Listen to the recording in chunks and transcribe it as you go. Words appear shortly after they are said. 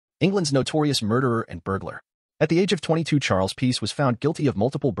England's notorious murderer and burglar. At the age of 22, Charles Peace was found guilty of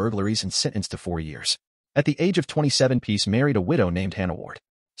multiple burglaries and sentenced to 4 years. At the age of 27, Peace married a widow named Hannah Ward.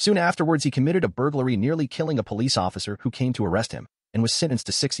 Soon afterwards, he committed a burglary, nearly killing a police officer who came to arrest him, and was sentenced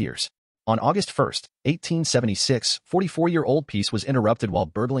to 6 years. On August 1, 1876, 44-year-old Peace was interrupted while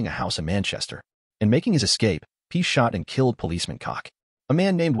burgling a house in Manchester. In making his escape, Peace shot and killed policeman Cock. A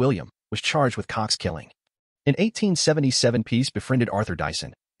man named William was charged with Cock's killing. In 1877, Peace befriended Arthur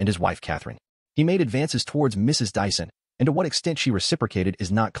Dyson and his wife Catherine. He made advances towards Mrs. Dyson, and to what extent she reciprocated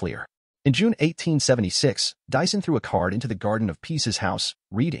is not clear. In June 1876, Dyson threw a card into the garden of Peace's house,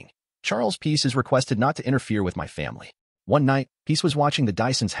 reading, "Charles Peace is requested not to interfere with my family." One night, Peace was watching the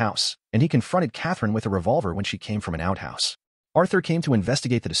Dyson's house, and he confronted Catherine with a revolver when she came from an outhouse. Arthur came to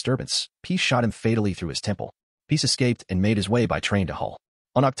investigate the disturbance. Peace shot him fatally through his temple. Peace escaped and made his way by train to Hull.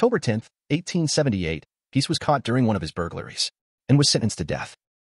 On October 10, 1878, Peace was caught during one of his burglaries and was sentenced to death.